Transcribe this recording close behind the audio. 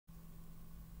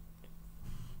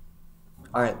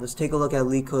Alright, let's take a look at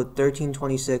Leetcode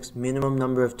 1326, minimum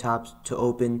number of taps to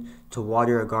open to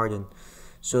water a garden.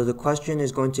 So the question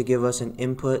is going to give us an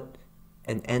input,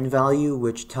 an n value,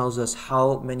 which tells us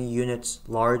how many units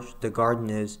large the garden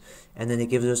is, and then it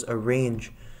gives us a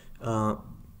range.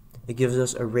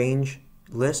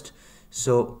 List.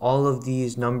 So all of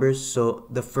these numbers, so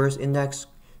the first index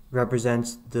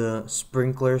represents the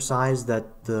sprinkler size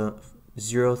that the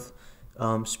 0th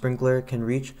sprinkler can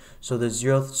reach. So the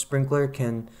 0th sprinkler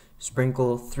can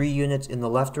sprinkle 3 units in the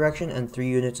left direction and 3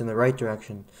 units in the right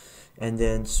direction. And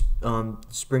then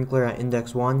sprinkler at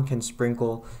index 1 can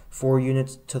sprinkle 4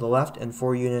 units to the left and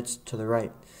 4 units to the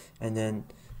right. And then,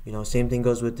 same thing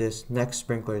goes with this next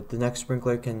sprinkler. The next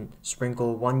sprinkler can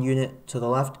sprinkle 1 unit to the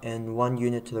left and 1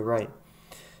 unit to the right.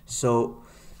 So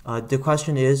the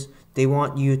question is, they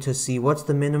want you to see what's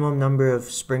the minimum number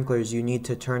of sprinklers you need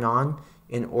to turn on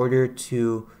in order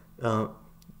to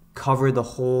cover the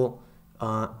whole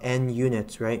n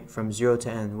units, right, from 0 to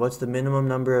n. What's the minimum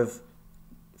number of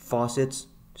faucets,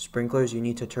 sprinklers you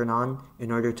need to turn on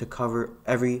in order to cover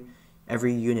every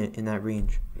unit in that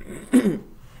range?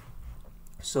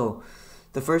 So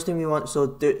the first thing we want,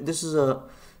 this is a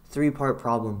 3-part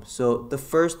problem. So the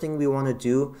first thing we want to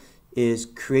do is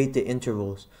create the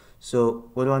intervals. So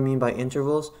what do I mean by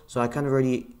intervals? So I kind of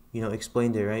already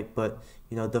explained it, right? But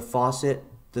the faucet,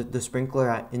 the sprinkler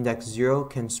at index 0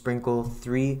 can sprinkle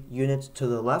 3 units to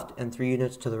the left and 3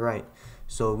 units to the right.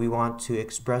 So we want to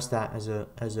express that as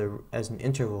an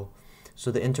interval. So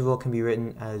the interval can be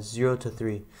written as 0 to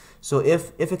 3. So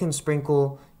if it can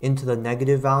sprinkle into the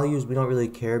negative values, we don't really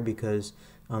care, because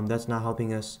that's not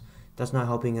helping us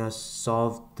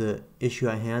solve the issue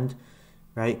at hand,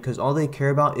 right? Because all they care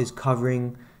about is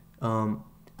covering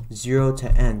 0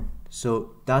 to n.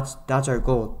 So that's our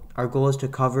goal. Our goal is to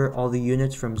cover all the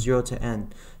units from 0 to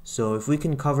n. So if we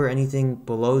can cover anything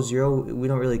below 0, we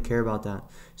don't really care about that.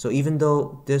 So even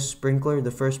though this sprinkler,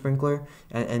 the first sprinkler,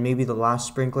 and maybe the last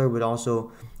sprinkler would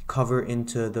also cover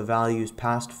into the values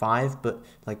past 5, but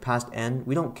like past n,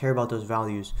 we don't care about those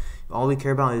values. All we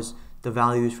care about is the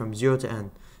values from 0 to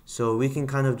n. So we can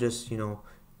kind of just,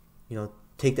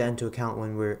 take that into account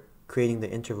when we're creating the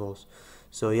intervals.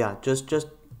 So yeah, just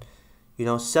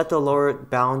set the lower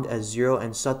bound as 0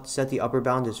 and set the upper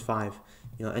bound as 5.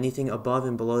 Anything above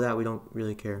and below that, we don't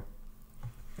really care.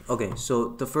 Okay, so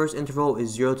the first interval is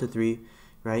 0 to 3,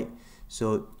 right?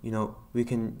 So, we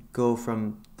can go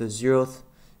from the 0th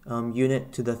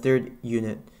unit to the 3rd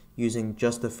unit using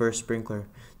just the first sprinkler.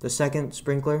 The second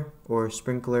sprinkler, or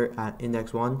sprinkler at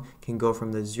index 1, can go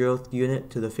from the 0th unit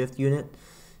to the 5th unit,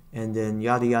 and then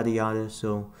yada yada yada.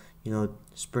 So,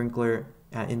 sprinkler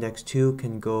at index 2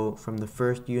 can go from the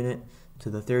 1st unit to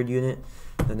the 3rd unit.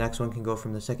 The next one can go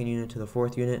from the 2nd unit to the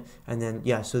 4th unit. And then,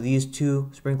 so these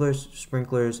two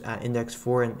sprinklers at index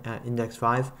 4 and at index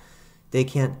 5, they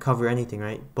can't cover anything,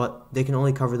 right? But they can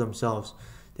only cover themselves.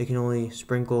 They can only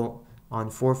sprinkle on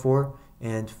 4, 4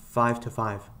 and 5 to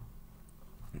 5.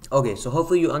 Okay, so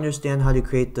hopefully you understand how to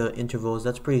create the intervals.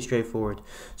 That's pretty straightforward.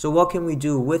 So what can we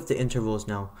do with the intervals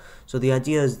now? So the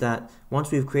idea is that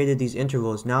once we've created these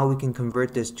intervals, now we can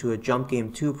convert this to a jump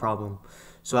game 2 problem.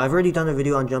 So I've already done a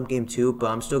video on jump game 2,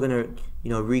 but I'm still going to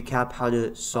recap how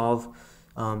to solve,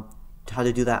 how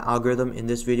to do that algorithm in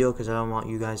this video, because I don't want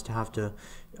you guys to have to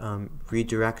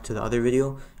redirect to the other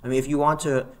video. I mean, if you want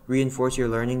to reinforce your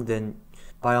learning, then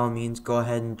by all means go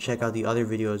ahead and check out the other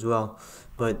video as well.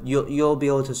 But you'll be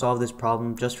able to solve this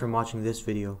problem just from watching this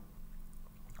video.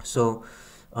 So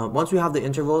once we have the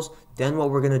intervals, then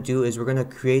what we're going to do is we're going to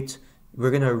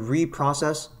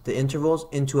reprocess the intervals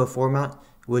into a format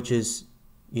which is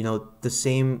the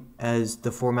same as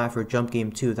the format for jump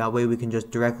game 2. That way we can just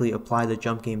directly apply the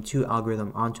jump game 2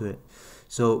 algorithm onto it.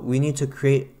 So we need to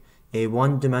create a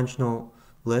one-dimensional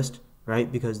list,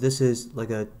 right? Because this is like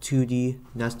a 2D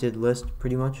nested list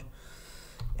pretty much.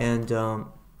 And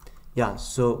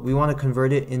so we want to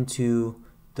convert it into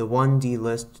the 1D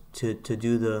list to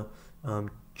do the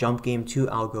jump game 2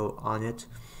 algo on it.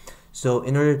 So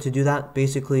in order to do that,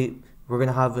 basically we're going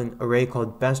to have an array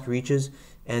called best reaches,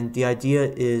 and the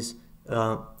idea is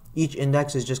each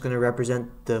index is just going to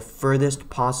represent the furthest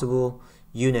possible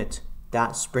unit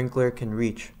that sprinkler can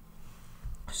reach.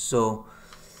 So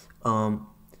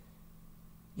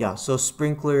so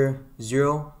sprinkler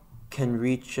 0 can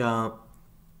reach the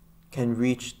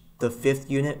 5th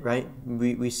unit, right?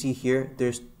 We see here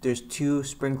there's 2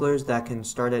 sprinklers that can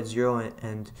start at 0,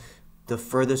 and the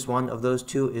furthest one of those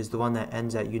 2 is the one that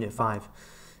ends at unit 5.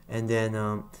 And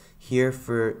then here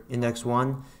for index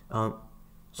 1,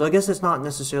 so I guess it's not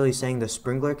necessarily saying the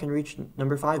sprinkler can reach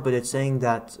number 5, but it's saying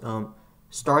that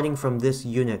starting from this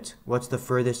unit, what's the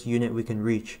furthest unit we can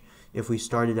reach if we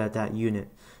started at that unit.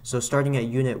 So starting at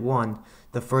unit 1,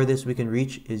 the furthest we can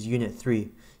reach is unit 3,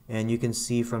 and you can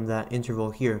see from that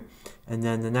interval here. And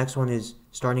then the next one is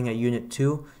starting at unit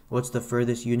 2, what's the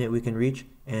furthest unit we can reach,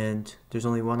 and there's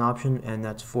only one option, and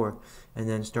that's 4. And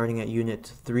then starting at unit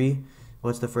 3,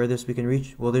 what's the furthest we can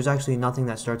reach? Well, there's actually nothing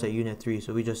that starts at unit 3,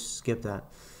 so we just skip that.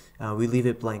 We leave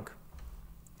it blank.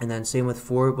 And then same with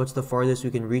 4, what's the farthest we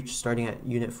can reach starting at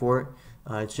unit 4?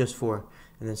 It's just 4.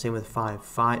 And then same with 5.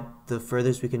 The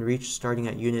furthest we can reach starting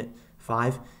at unit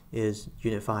 5 is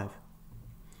unit 5.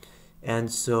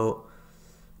 And so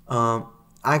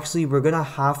actually we're gonna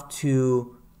have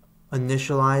to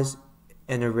initialize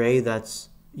an array that's,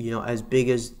 you know, as big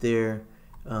as their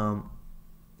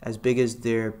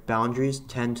boundaries,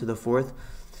 10 to the 4th.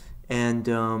 And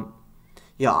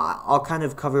yeah, I'll kind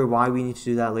of cover why we need to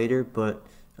do that later, but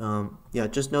yeah,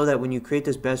 just know that when you create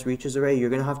this best reaches array,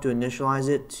 you're going to have to initialize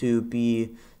it to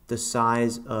be the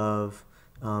size of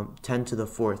 10 to the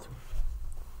 4th.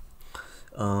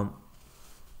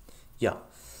 Yeah.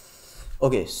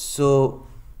 Okay, so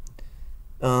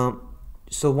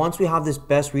once we have this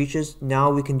best reaches,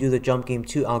 now we can do the jump game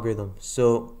 2 algorithm.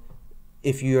 So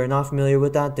if you are not familiar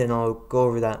with that, then I'll go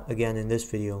over that again in this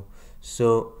video.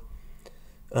 So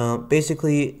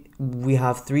basically we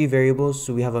have 3 variables.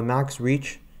 So we have a max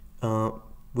reach,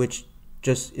 which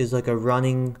just is like a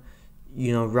running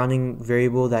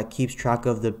variable that keeps track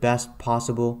of the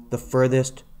the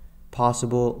furthest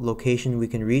possible location we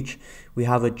can reach. We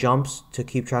have a jumps to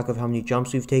keep track of how many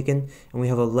jumps we've taken, and we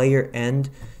have a layer end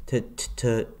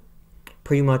to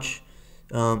pretty much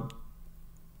okay,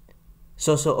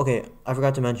 I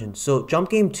forgot to mention. So jump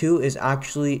game 2 is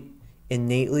actually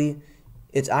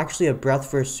it's actually a breadth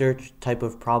first search type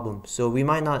of problem. So we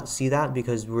might not see that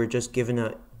because we're just given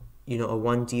a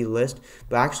 1D list,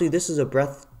 but actually this is a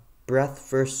breadth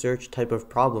first search type of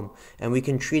problem, and we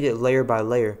can treat it layer by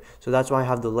layer. So that's why I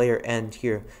have the layer end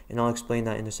here, and I'll explain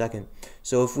that in a second.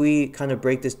 So if we kind of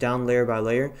break this down layer by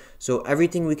layer, so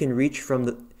everything we can reach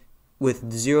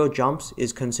with 0 jumps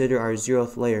is considered our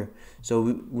 0th layer.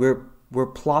 So we're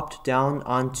plopped down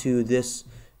onto this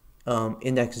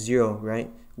index 0, right?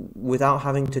 Without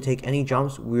having to take any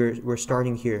jumps, we're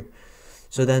starting here.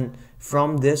 So then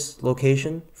from this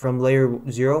location, from layer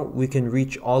 0, we can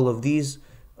reach all of these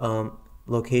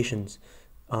locations.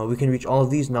 We can reach all of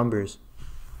these numbers,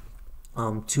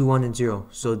 2, 1, and 0.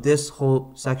 So this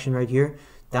whole section right here,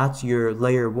 that's your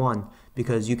layer 1,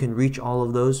 because you can reach all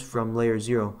of those from layer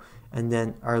 0. And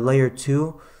then our layer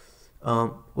 2,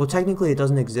 well, technically it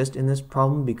doesn't exist in this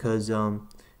problem because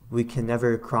we can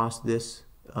never cross this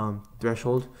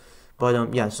threshold.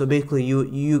 But yeah, so basically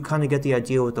you kind of get the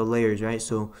idea with the layers, right?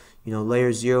 So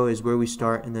layer 0 is where we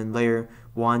start, and then layer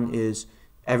 1 is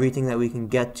everything that we can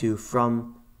get to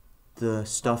from the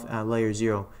stuff at layer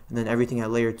 0, and then everything at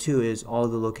layer 2 is all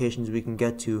the locations we can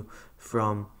get to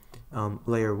from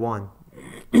layer 1.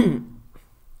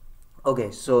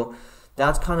 Okay, so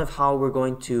that's kind of how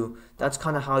that's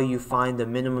kind of how you find the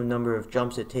minimum number of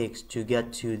jumps it takes to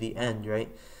get to the end, right?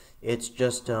 It's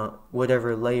just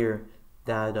whatever layer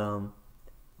that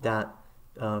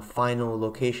final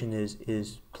location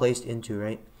is placed into,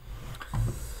 right?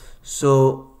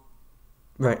 So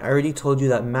right, I already told you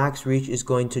that max reach is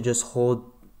going to just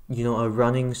hold a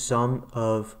running sum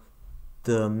of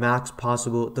the max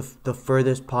possible, the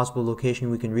furthest possible location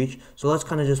we can reach. So let's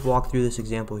kind of just walk through this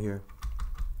example here.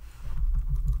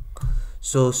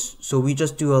 So we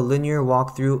just do a linear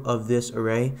walkthrough of this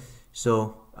array.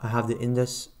 So I have the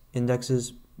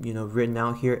indexes written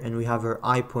out here, and we have our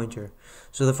I pointer.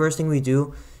 So the first thing we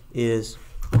do is,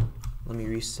 let me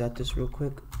reset this real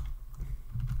quick.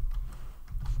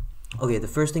 Okay, the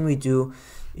first thing we do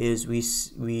is we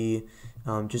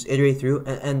just iterate through,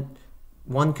 and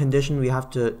one condition we have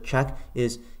to check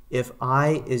is if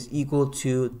I is equal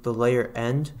to the layer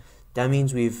end, that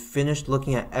means we've finished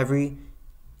looking at every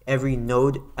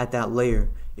node at that layer,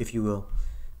 if you will.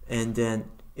 And then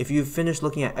if you've finished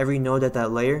looking at every node at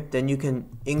that layer, then you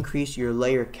can increase your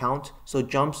layer count. So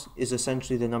jumps is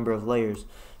essentially the number of layers.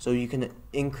 So you can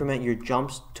increment your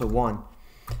jumps to 1.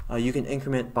 You can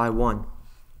increment by 1.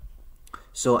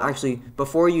 So actually,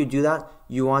 before you do that,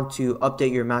 you want to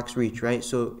update your max reach, right?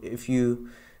 So if you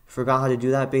forgot how to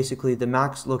do that, basically the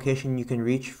max location you can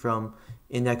reach from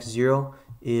index 0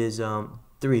 is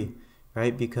 3,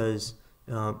 right? Because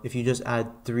if you just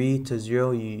add 3 to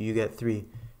 0, you get 3,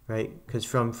 right? Because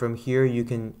from here you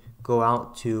can go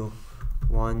out to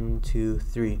 1, 2,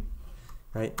 3,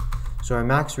 right? So our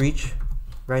max reach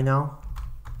right now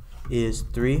is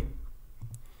 3,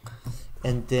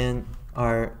 and then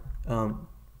our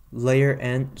layer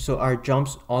n, so our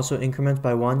jumps also increment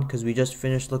by 1 because we just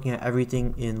finished looking at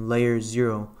everything in layer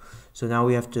 0. So now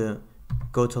we have to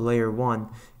go to layer 1,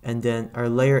 and then our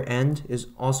layer end is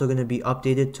also going to be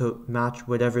updated to match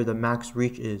whatever the max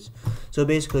reach is. So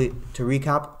basically, to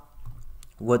recap,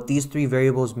 what these three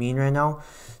variables mean right now,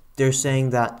 they're saying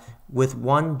that with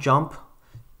one jump,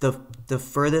 the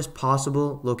furthest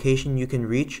possible location you can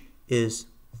reach is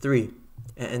 3,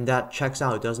 and that checks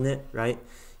out, doesn't it? Right?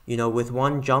 You know, with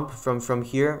one jump from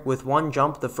here, with one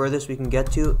jump, the furthest we can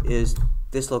get to is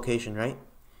this location, right?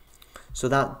 So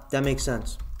that makes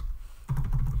sense.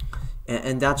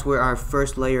 And that's where our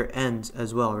first layer ends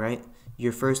as well, right?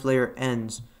 Your first layer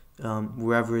ends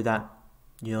wherever that,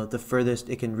 you know, the furthest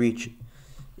it can reach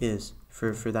is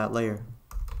for that layer.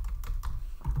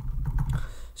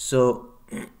 So,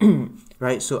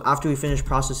 right, so after we finish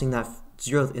processing that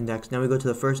 0th index, now we go to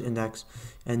the first index,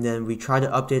 and then we try to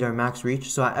update our max reach.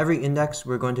 So at every index,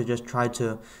 we're going to just try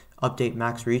to update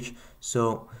max reach.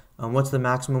 So what's the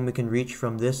maximum we can reach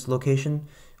from this location?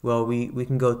 Well, we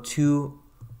can go 2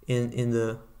 in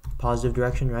the positive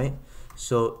direction, right?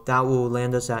 So that will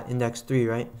land us at index 3,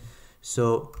 right?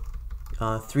 So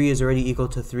 3 is already equal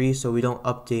to 3, so we don't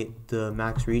update the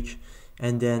max reach.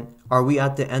 And then, are we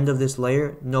at the end of this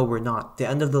layer? No, we're not. The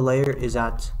end of the layer is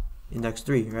at index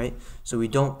 3, right? So we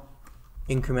don't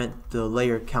increment the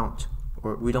layer count,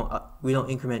 or we don't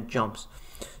increment jumps.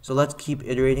 So let's keep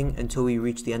iterating until we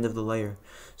reach the end of the layer.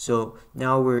 So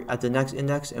now we're at the next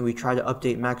index, and we try to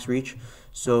update max reach.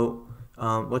 So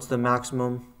what's the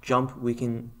maximum jump we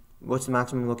can? What's the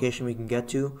maximum location we can get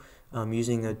to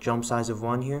using a jump size of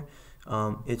 1 here?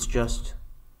 It's just,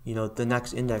 you know, the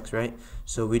next index, right?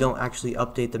 So we don't actually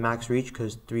update the max reach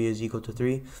because 3 is equal to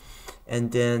 3.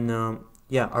 And then,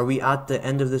 yeah, are we at the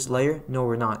end of this layer? No,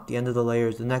 we're not. The end of the layer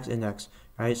is the next index,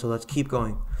 right? So let's keep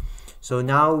going. So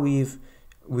now we've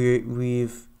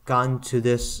gotten to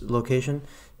this location,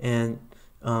 and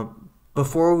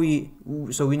before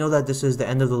so we know that this is the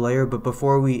end of the layer, but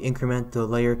before we increment the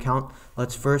layer count,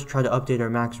 let's first try to update our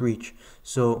max reach.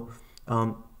 So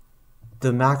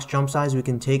the max jump size we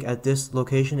can take at this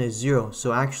location is 0.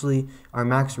 So actually our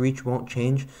max reach won't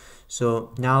change.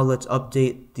 So now let's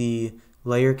update the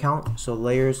layer count. So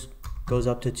layers goes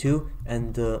up to 2,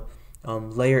 and the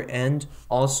layer end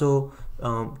also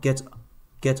gets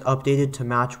updated to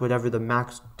match whatever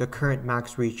the current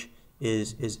max reach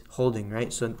is holding,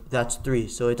 right? So that's 3.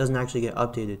 So it doesn't actually get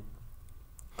updated.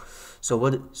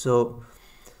 So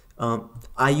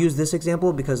I use this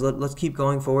example because let's keep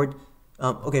going forward.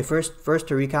 Okay, first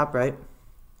to recap, right?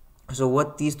 So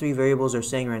what these three variables are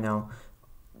saying right now,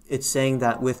 it's saying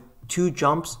that with 2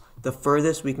 jumps, the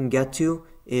furthest we can get to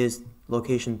is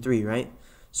location 3, right?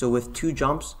 So with 2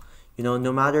 jumps, you know,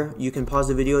 no matter, you can pause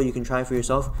the video, you can try it for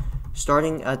yourself.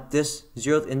 Starting at this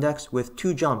 0th index with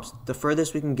 2 jumps, the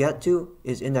furthest we can get to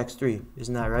is index 3.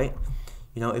 Isn't that right?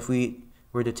 You know, if we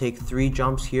were to take 3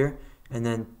 jumps here and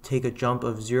then take a jump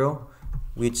of 0,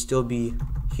 we'd still be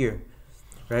here,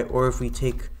 right? Or if we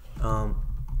take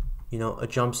you know, a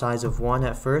jump size of 1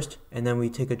 at first, and then we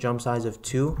take a jump size of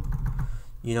 2,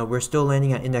 you know, we're still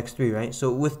landing at index 3, right?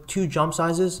 So with 2 jump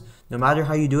sizes, no matter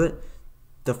how you do it,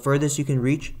 the furthest you can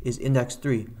reach is index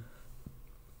 3.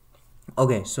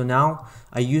 Okay, so now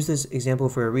I use this example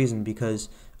for a reason, because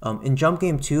in Jump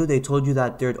Game 2, they told you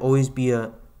that there'd always be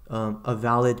a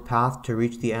valid path to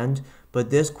reach the end, but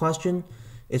this question,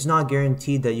 it's not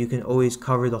guaranteed that you can always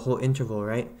cover the whole interval,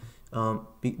 right?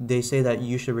 They say that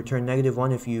you should return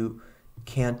 -1 if you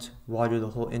can't water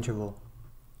the whole interval.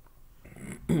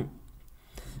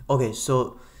 Okay,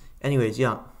 so anyways,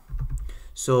 yeah.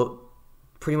 So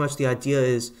pretty much the idea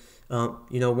is,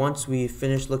 you know, once we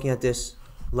finish looking at this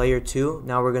layer 2,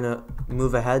 now we're gonna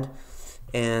move ahead,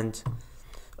 and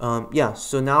yeah,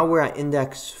 so now we're at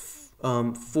index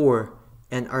 4,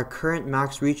 and our current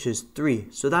max reach is 3.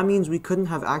 So that means we couldn't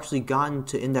have actually gotten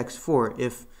to index 4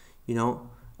 if, you know,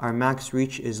 our max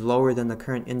reach is lower than the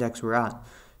current index we're at.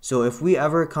 So if we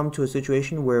ever come to a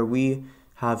situation where we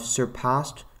have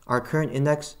surpassed, our current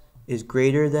index is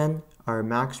greater than our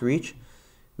max reach,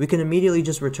 we can immediately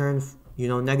just return, you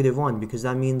know, -1, because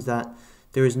that means that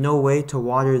there is no way to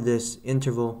water this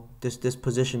interval, this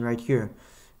position right here,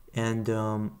 and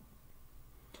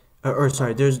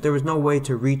sorry, there was no way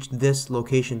to reach this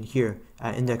location here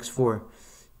at index 4,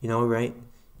 you know, right?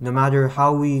 No matter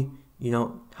how we, you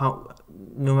know,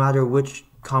 no matter which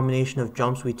combination of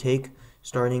jumps we take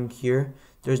starting here,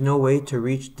 there's no way to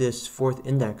reach this 4th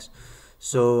index.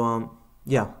 So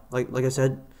yeah, like I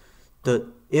said,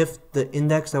 if the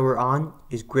index that we're on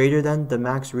is greater than the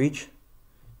max reach,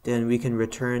 then we can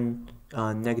return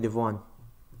 -1.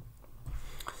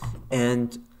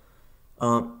 And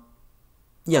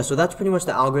Yeah, so that's pretty much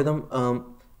the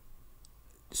algorithm.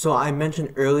 So I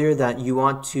mentioned earlier that you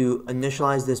want to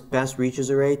initialize this best reaches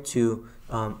array to,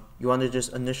 you want to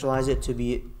just initialize it to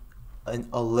be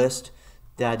a list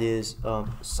that is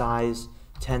size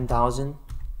 10,000,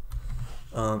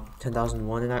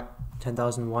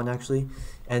 10,001 actually.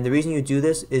 And the reason you do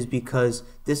this is because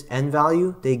this n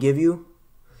value they give you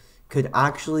could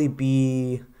actually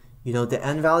be, the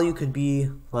n value could be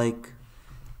like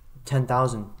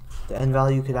 10,000. The n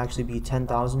value could actually be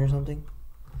 10,000 or something.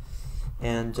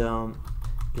 And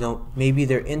maybe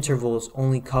their intervals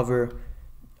only cover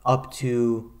up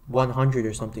to 100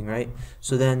 or something, right?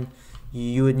 So then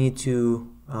you would need to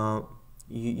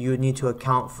you would need to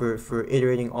account for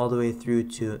iterating all the way through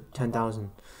to 10,000.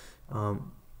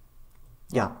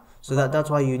 Yeah, so that's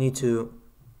why you need to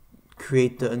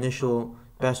create the initial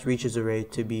best reaches array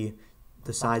to be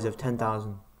the size of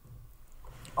 10,000.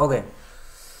 Okay,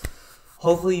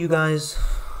 hopefully you guys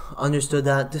understood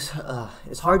that. This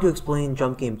it's hard to explain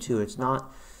Jump Game 2. It's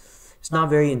not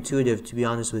very intuitive, to be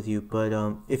honest with you, but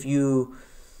if you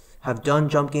have done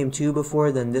Jump Game 2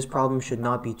 before, then this problem should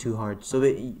not be too hard. So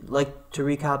like to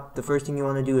recap, the first thing you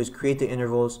want to do is create the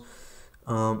intervals,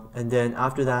 and then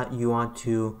after that you want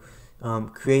to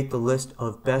create the list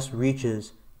of best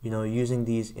reaches, using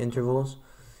these intervals,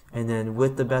 and then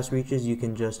with the best reaches you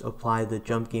can just apply the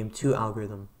Jump Game 2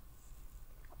 algorithm.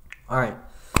 Alright.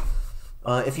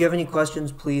 If you have any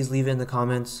questions, please leave it in the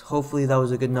comments. Hopefully that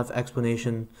was a good enough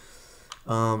explanation.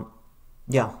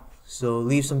 Yeah, so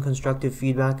leave some constructive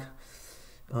feedback.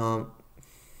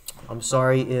 I'm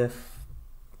sorry if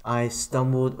I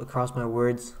stumbled across my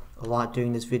words a lot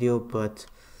during this video, but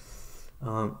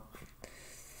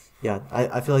yeah,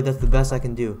 I feel like that's the best I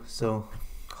can do. So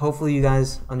hopefully you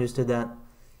guys understood that.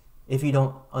 If you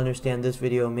don't understand this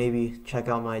video, maybe check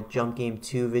out my Jump Game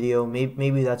 2 video.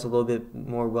 Maybe that's a little bit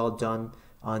more well done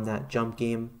on that jump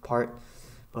game part.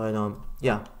 But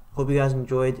yeah, hope you guys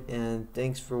enjoyed, and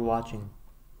thanks for watching.